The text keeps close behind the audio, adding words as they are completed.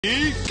Go!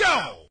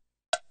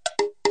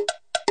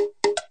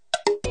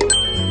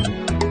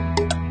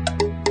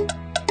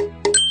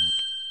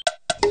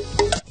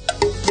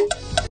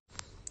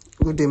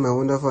 Good day, my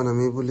wonderful and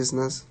amiable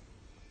listeners.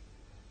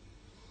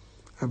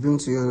 I bring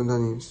to you another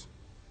news.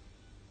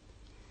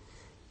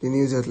 The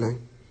news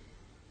headline: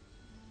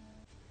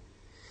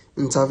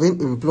 Intervene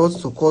in plot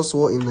to cause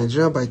war in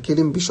Nigeria by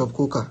killing Bishop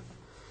Kukah.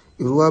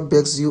 Huriwa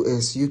begs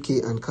US,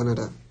 UK and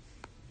Canada.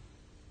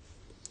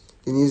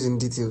 The news in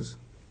details.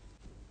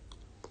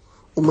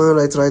 Human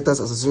Rights Writers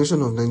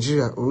Association of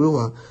Nigeria,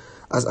 Huriwa,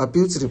 has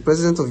appealed to the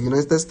President of the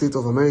United States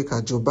of America,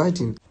 Joe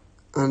Biden,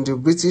 and the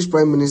British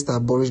Prime Minister,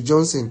 Boris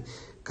Johnson,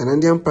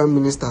 Canadian Prime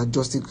Minister,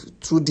 Justin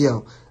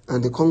Trudeau,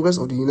 and the Congress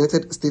of the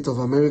United States of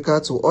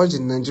America to urge the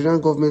Nigerian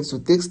government to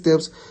take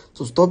steps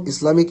to stop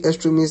Islamic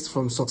extremists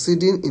from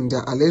succeeding in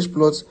their alleged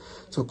plots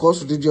to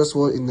cause religious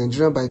war in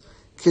Nigeria by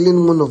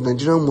killing one of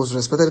Nigeria's most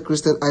respected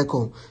Christian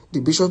icons, the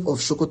Bishop of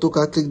Sokoto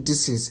Catholic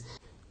Diocese,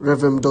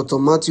 Reverend Dr.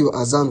 Matthew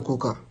Azan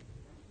Kukah.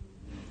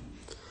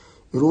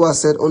 Huriwa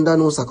said under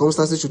no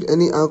circumstances should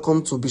any harm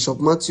come to Bishop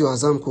Matthew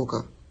Azan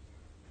Kukah.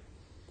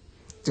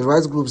 The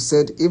rights group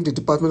said if the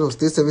Department of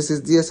State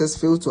Services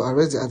DSS fails to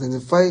arrest the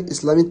identified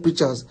Islamic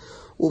preachers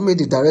who made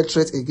the direct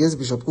threat against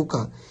Bishop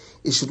Kukah,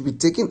 it should be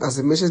taken as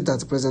a message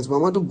that President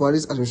Muhammadu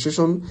Buhari's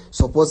administration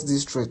supports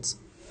these threats.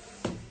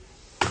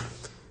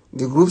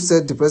 The group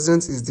said the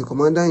president is the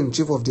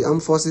commander-in-chief of the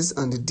armed forces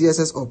and the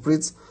DSS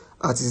operates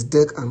at his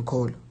beck and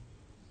call.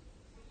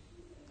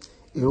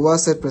 Huriwa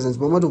said President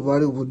Muhammadu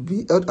Buhari would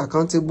be held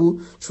accountable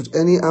should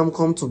any harm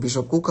come to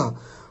Bishop Kukah.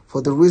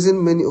 For the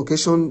reason many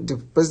occasions the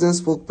president's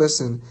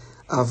spokesperson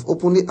have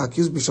openly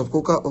accused Bishop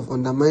Kukah of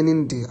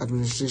undermining the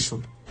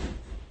administration.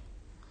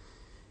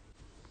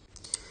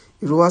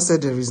 Huriwa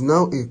said there is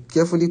now a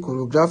carefully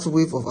choreographed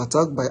wave of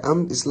attack by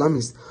armed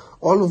Islamists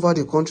all over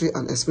the country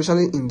and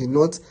especially in the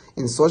north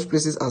in such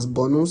places as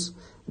Borno,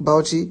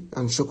 Bauchi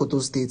and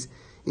Sokoto states,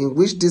 in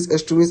which these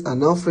extremists are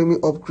now framing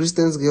up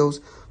Christian girls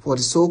for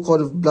the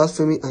so-called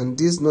blasphemy and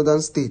these northern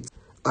states,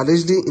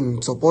 allegedly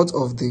in support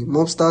of the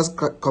mobsters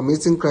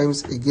committing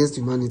crimes against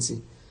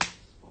humanity.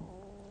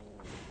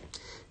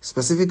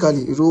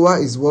 Specifically,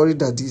 Huriwa is worried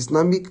that the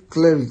Islamic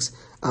clerics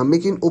are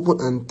making open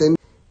and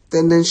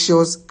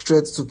tendentious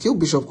threats to kill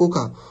Bishop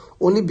Kukah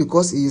only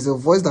because he is a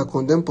voice that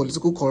condemns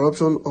political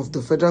corruption of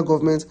the federal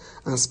government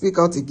and speak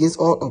out against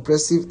all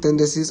oppressive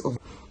tendencies of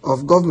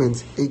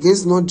government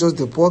against not just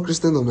the poor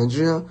Christians of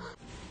Nigeria,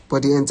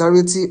 but the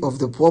entirety of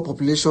the poor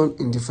population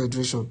in the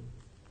federation.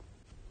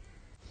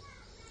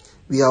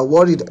 We are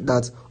worried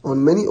that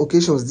on many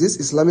occasions these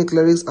Islamic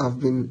clerics have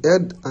been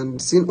heard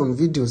and seen on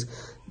videos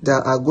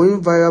that are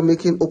going viral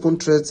making open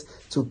threats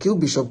to kill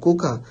Bishop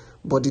Kukah,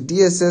 but the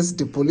DSS,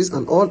 the police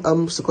and all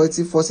armed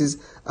security forces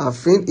are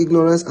feigned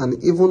ignorance,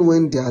 and even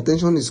when their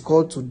attention is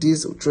called to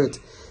this threat,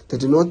 they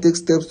do not take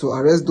steps to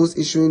arrest those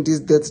issuing this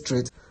death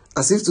threat,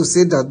 as if to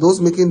say that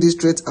those making these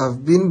threats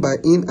have been by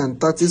in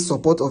and tacit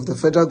support of the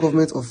federal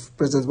government of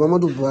President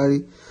Muhammadu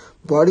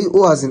Buhari,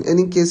 who has in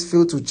any case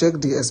failed to check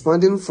the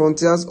expanding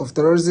frontiers of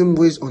terrorism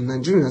waged on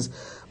Nigerians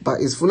by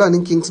his Fulani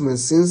kingsmen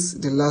since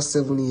the last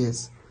 7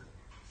 years.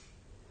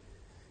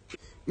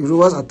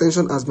 Huriwa's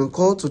attention has been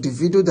called to the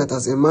video that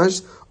has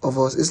emerged of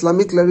us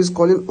Islamic clerics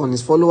calling on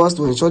his followers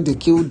to ensure they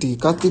kill the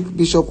Catholic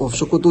Bishop of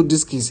Sokoto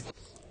Diocese,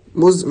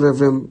 Most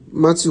Reverend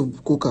Matthew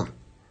Kukah.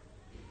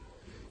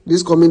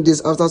 This coming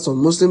days after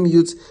some Muslim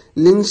youth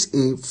lynched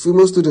a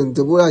female student,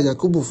 Deborah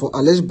Yakubu, for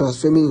alleged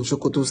blasphemy in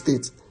Sokoto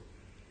State.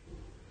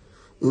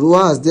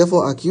 Huriwa has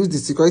therefore accused the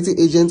security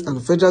agents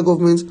and federal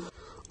government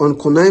on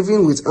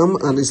conniving with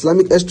armed and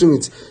Islamic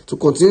extremists to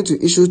continue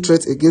to issue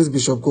threats against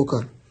Bishop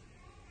Kukah.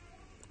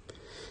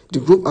 The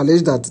group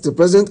alleged that the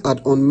president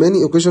had on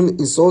many occasions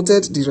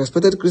insulted the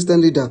respected Christian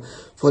leader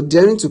for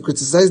daring to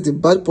criticize the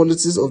bad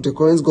policies of the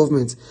current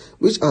government,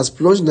 which has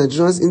plunged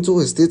Nigerians into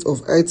a state of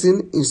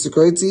heightened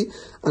insecurity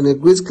and a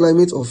great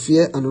climate of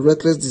fear and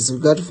reckless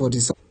disregard for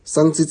the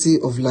sanctity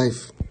of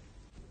life.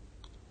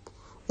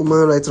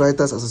 Human Rights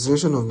Writers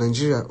Association of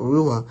Nigeria,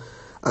 Huriwa,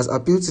 has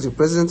appealed to the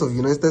President of the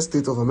United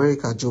States of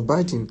America, Joe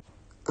Biden,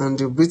 and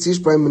the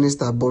British Prime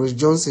Minister, Boris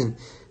Johnson,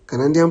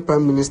 Canadian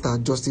Prime Minister,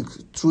 Justin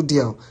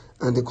Trudeau,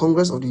 and the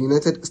Congress of the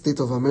United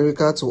States of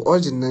America to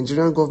urge the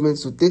Nigerian government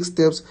to take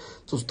steps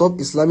to stop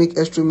Islamic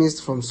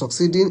extremists from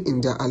succeeding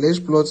in their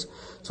alleged plots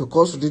to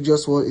cause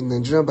religious war in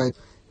Nigeria by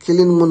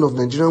killing one of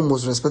Nigeria's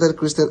most respected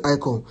Christian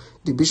icons,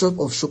 the Bishop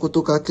of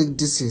Sokoto Catholic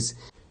Diocese,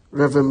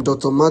 Reverend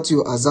Dr.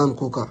 Matthew Azan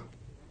Kukah.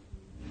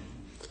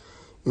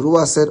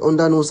 Huriwa said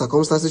under no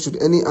circumstances should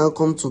any harm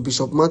come to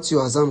Bishop Matthew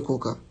Azan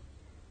Kukah.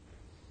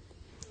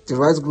 The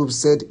rights group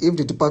said if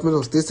the Department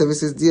of State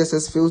Services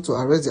DSS fails to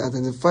arrest the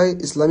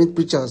identified Islamic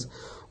preachers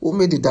who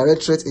made the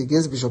direct threat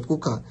against Bishop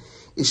Kukah,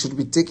 it should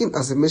be taken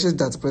as a message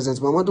that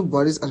President Muhammadu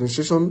Buhari's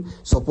administration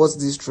supports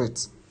these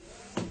threats.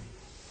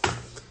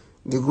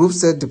 The group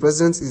said the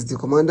president is the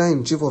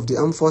commander-in-chief of the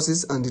armed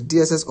forces and the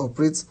DSS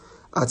operates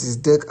at his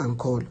beck and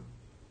call.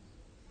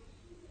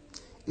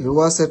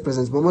 Huriwa said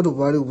President Muhammadu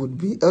Buhari would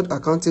be held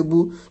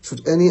accountable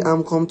should any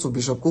harm come to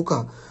Bishop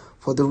Kukah.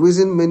 For the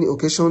reason many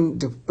occasions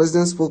the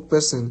president's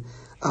spokesperson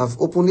have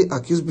openly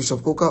accused Bishop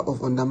Kukah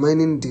of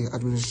undermining the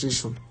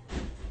administration.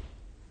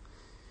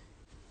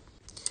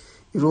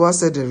 Huriwa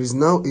said there is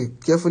now a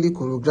carefully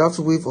choreographed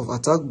wave of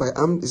attack by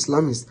armed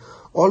Islamists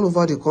all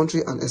over the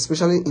country and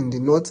especially in the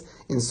north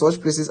in such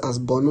places as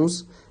Borno,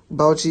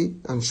 Bauchi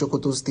and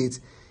Sokoto states,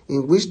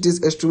 in which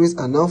these extremists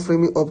are now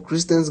framing up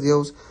Christian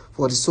girls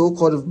for the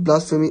so-called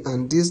blasphemy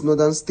and these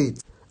northern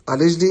states,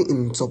 allegedly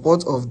in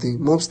support of the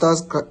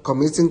mobsters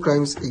committing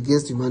crimes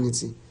against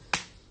humanity.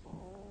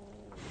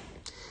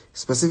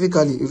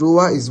 Specifically,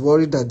 Huriwa is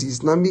worried that the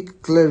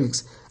Islamic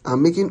clerics are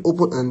making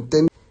open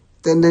and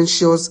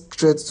tendentious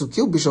threats to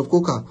kill Bishop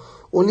Kukah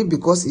only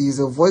because he is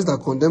a voice that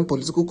condemns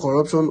political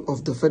corruption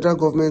of the federal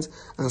government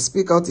and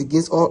speak out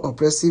against all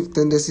oppressive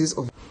tendencies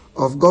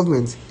of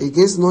government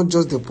against not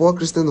just the poor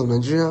Christians of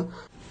Nigeria,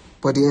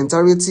 but the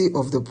entirety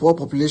of the poor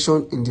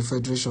population in the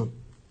federation.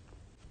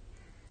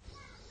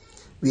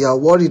 We are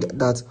worried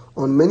that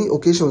on many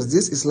occasions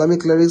these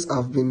Islamic clerics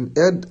have been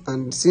heard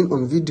and seen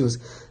on videos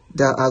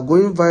that are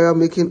going viral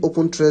making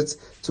open threats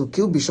to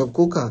kill Bishop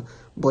Kukah,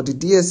 but the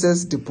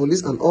DSS, the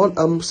police and all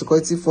armed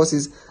security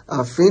forces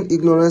are feigned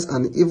ignorance,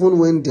 and even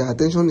when their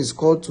attention is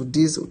called to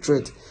this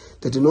threat,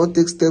 they do not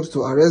take steps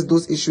to arrest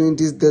those issuing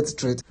this death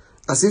threat,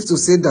 as if to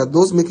say that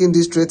those making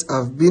this threat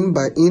have been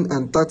by in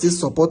and tacit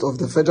support of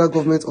the federal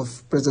government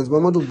of President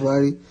Muhammadu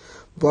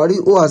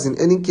Buhari, who has in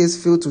any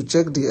case failed to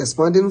check the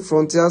expanding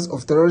frontiers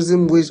of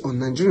terrorism waged on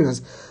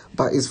Nigerians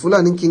by his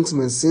Fulani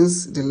kingsmen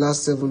since the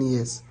last 7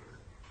 years.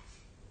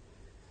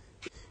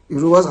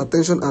 Huriwa's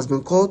attention has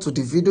been called to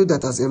the video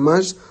that has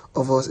emerged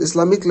of us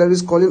Islamic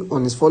clerics calling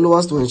on his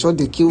followers to ensure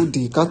they kill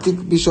the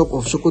Catholic Bishop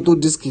of Sokoto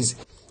District,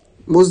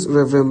 Most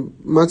Reverend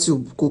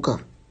Matthew Kukah.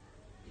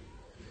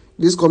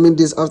 This coming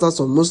days after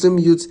some Muslim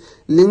youth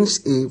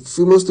lynched a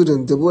female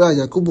student, Deborah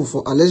Yakubu,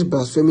 for alleged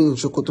blasphemy in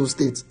Sokoto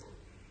State.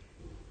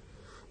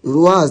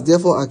 Huriwa has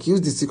therefore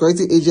accused the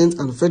security agents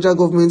and federal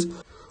government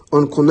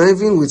on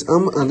conniving with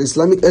armed and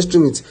Islamic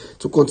extremists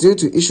to continue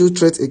to issue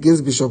threats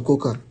against Bishop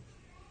Kukah.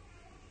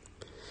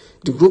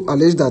 The group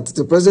alleged that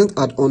the president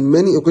had on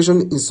many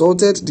occasions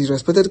insulted the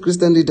respected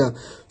Christian leader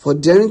for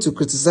daring to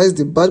criticize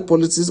the bad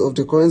policies of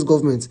the current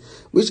government,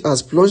 which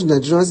has plunged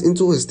Nigerians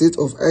into a state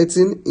of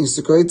heightened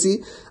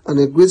insecurity and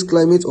a great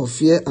climate of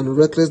fear and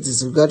reckless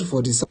disregard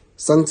for the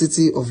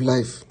sanctity of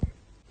life.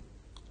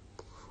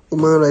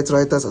 Human Rights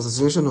Writers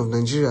Association of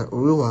Nigeria,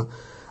 Huriwa,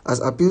 has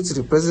appealed to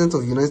the President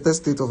of the United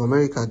States of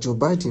America, Joe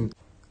Biden,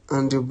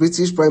 and the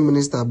British Prime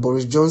Minister,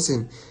 Boris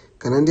Johnson,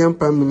 Canadian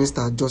Prime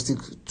Minister, Justin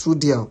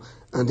Trudeau,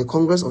 and the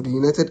Congress of the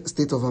United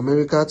States of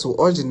America to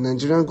urge the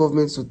Nigerian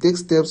government to take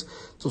steps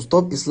to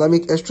stop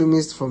Islamic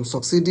extremists from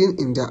succeeding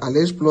in their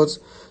alleged plots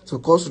to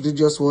cause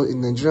religious war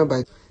in Nigeria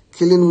by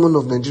killing one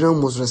of Nigeria's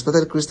most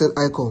respected Christian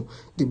icons,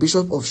 the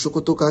Bishop of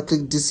Sokoto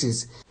Catholic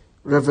Diocese,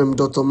 Reverend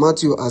Dr.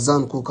 Matthew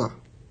Azan Kukah.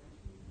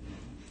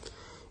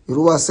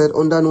 Huriwa said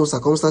under no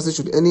circumstances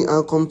should any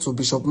harm come to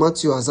Bishop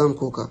Matthew Azan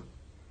Kukah.